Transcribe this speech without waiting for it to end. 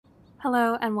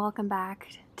Hello and welcome back.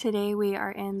 Today we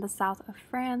are in the south of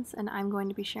France and I'm going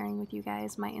to be sharing with you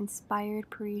guys my inspired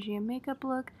Parisian makeup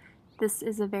look. This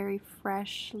is a very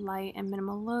fresh, light, and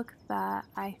minimal look that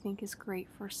I think is great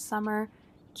for summer.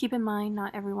 Keep in mind,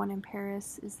 not everyone in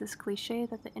Paris is this cliche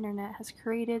that the internet has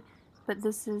created, but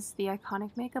this is the iconic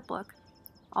makeup look.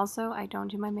 Also, I don't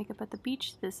do my makeup at the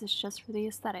beach, this is just for the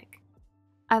aesthetic.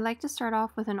 I like to start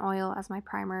off with an oil as my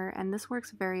primer, and this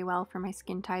works very well for my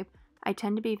skin type. I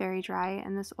tend to be very dry,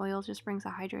 and this oil just brings a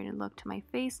hydrated look to my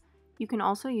face. You can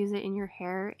also use it in your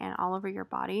hair and all over your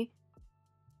body.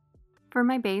 For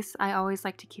my base, I always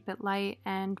like to keep it light,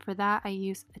 and for that I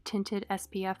use a tinted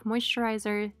SPF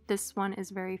moisturizer. This one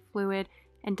is very fluid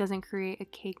and doesn't create a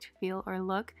caked feel or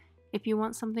look. If you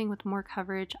want something with more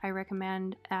coverage, I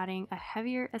recommend adding a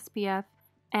heavier SPF.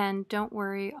 And don't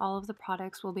worry, all of the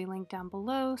products will be linked down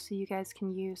below so you guys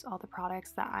can use all the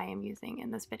products that I am using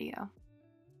in this video.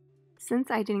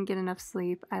 Since I didn't get enough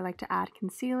sleep, I like to add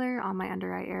concealer on my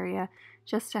under eye area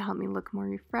just to help me look more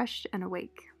refreshed and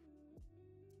awake.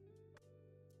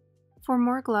 For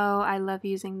more glow, I love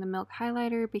using the Milk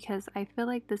highlighter because I feel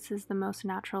like this is the most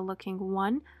natural looking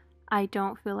one. I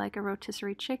don't feel like a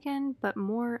rotisserie chicken, but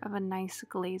more of a nice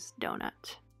glazed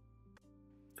donut.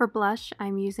 For blush,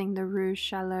 I'm using the Rouge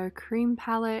Chaleur Cream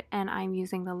palette, and I'm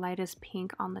using the lightest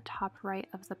pink on the top right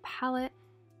of the palette.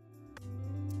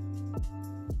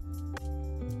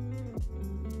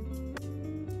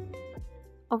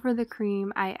 Over the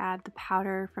cream, I add the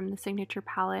powder from the Signature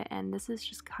palette, and this is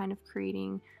just kind of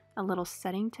creating a little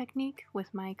setting technique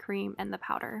with my cream and the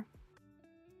powder.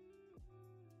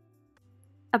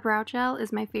 A brow gel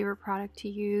is my favorite product to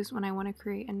use when I want to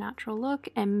create a natural look,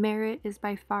 and Merit is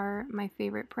by far my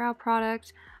favorite brow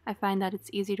product. I find that it's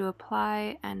easy to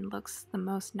apply and looks the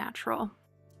most natural.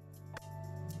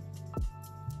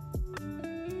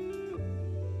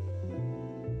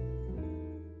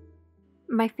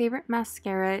 My favorite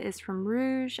mascara is from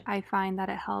Rouge. I find that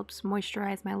it helps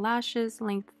moisturize my lashes,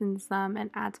 lengthens them, and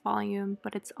adds volume,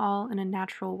 but it's all in a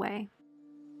natural way.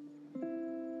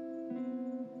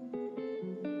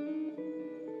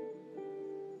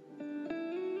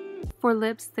 For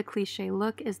lips, the cliche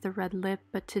look is the red lip,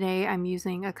 but today I'm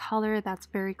using a color that's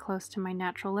very close to my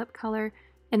natural lip color.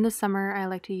 In the summer, I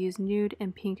like to use nude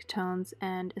and pink tones,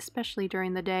 and especially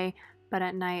during the day, but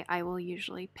at night I will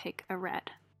usually pick a red.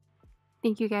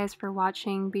 Thank you guys for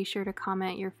watching. Be sure to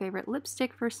comment your favorite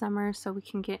lipstick for summer so we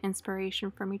can get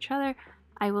inspiration from each other.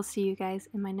 I will see you guys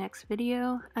in my next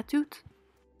video. À toutes!